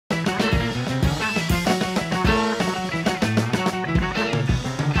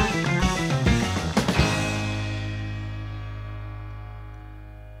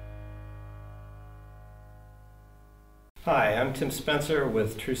I'm Tim Spencer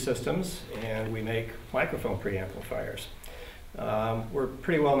with True Systems, and we make microphone preamplifiers. We're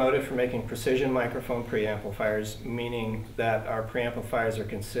pretty well noted for making precision microphone preamplifiers, meaning that our preamplifiers are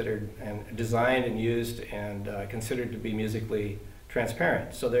considered and designed and used and considered to be musically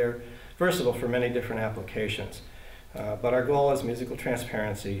transparent. So they're versatile for many different applications. But our goal is musical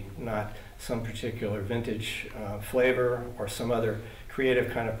transparency, not some particular vintage flavor or some other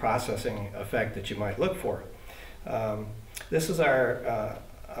creative kind of processing effect that you might look for. This is our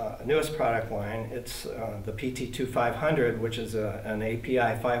newest product line. It's the PT2-500, which is an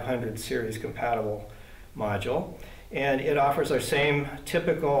API 500 series compatible module. And it offers our same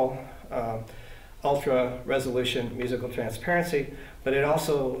typical ultra resolution musical transparency, but it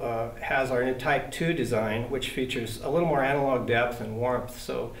also has our new Type 2 design, which features a little more analog depth and warmth.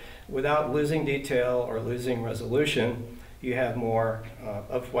 So without losing detail or losing resolution, you have more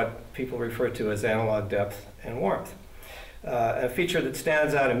of what people refer to as analog depth and warmth. A feature that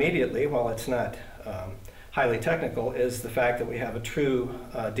stands out immediately, while it's not highly technical, is the fact that we have a true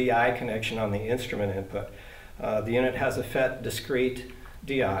DI connection on the instrument input. The unit has a FET discrete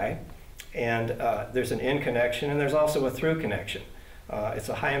DI, and there's an in connection, and there's also a through connection. It's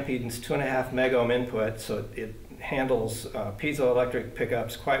a high impedance 2.5 megohm input, so it handles piezoelectric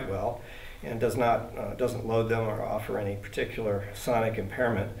pickups quite well, and doesn't load them or offer any particular sonic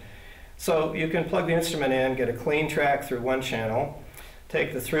impairment. So you can plug the instrument in, get a clean track through one channel,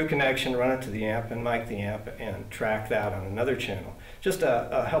 take the through connection, run it to the amp, and mic the amp, and track that on another channel. Just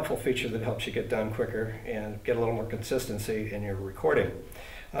a helpful feature that helps you get done quicker and get a little more consistency in your recording.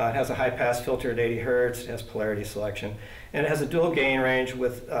 It has a high-pass filter at 80 Hertz, it has polarity selection, and it has a dual gain range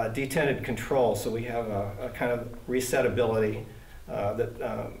with detinted control, so we have a kind of resetability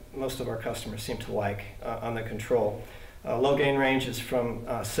that most of our customers seem to like on the control. Low gain range is from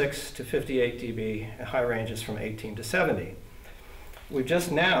 6 to 58 dB, and high range is from 18 to 70. We've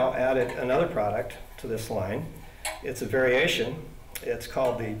just now added another product to this line. It's a variation. It's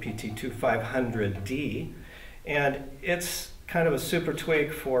called the PT2-500D, and it's kind of a super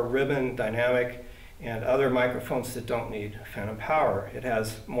tweak for ribbon, dynamic, and other microphones that don't need phantom power. It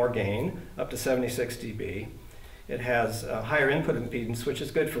has more gain, up to 76 dB. It has a higher input impedance, which is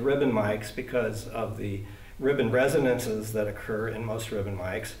good for ribbon mics because of the ribbon resonances that occur in most ribbon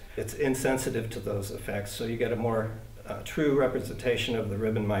mics. It's insensitive to those effects, so you get a more true representation of the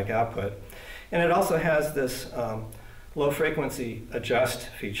ribbon mic output. And it also has this low frequency adjust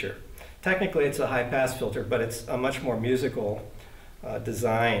feature. Technically it's a high pass filter, but it's a much more musical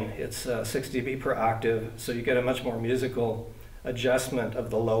design. It's 6 dB per octave, so you get a much more musical adjustment of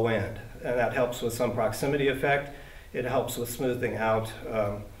the low end. And that helps with some proximity effect. It helps with smoothing out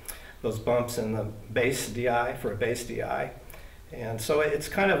those bumps in the bass DI for a bass DI. And so it's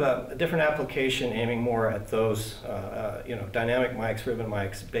kind of a different application aiming more at those dynamic mics, ribbon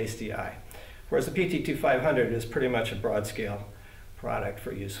mics, bass DI. Whereas the PT2-500 is pretty much a broad scale product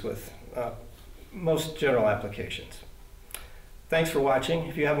for use with most general applications. Thanks for watching.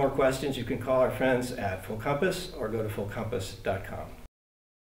 If you have more questions, you can call our friends at Full Compass or go to fullcompass.com.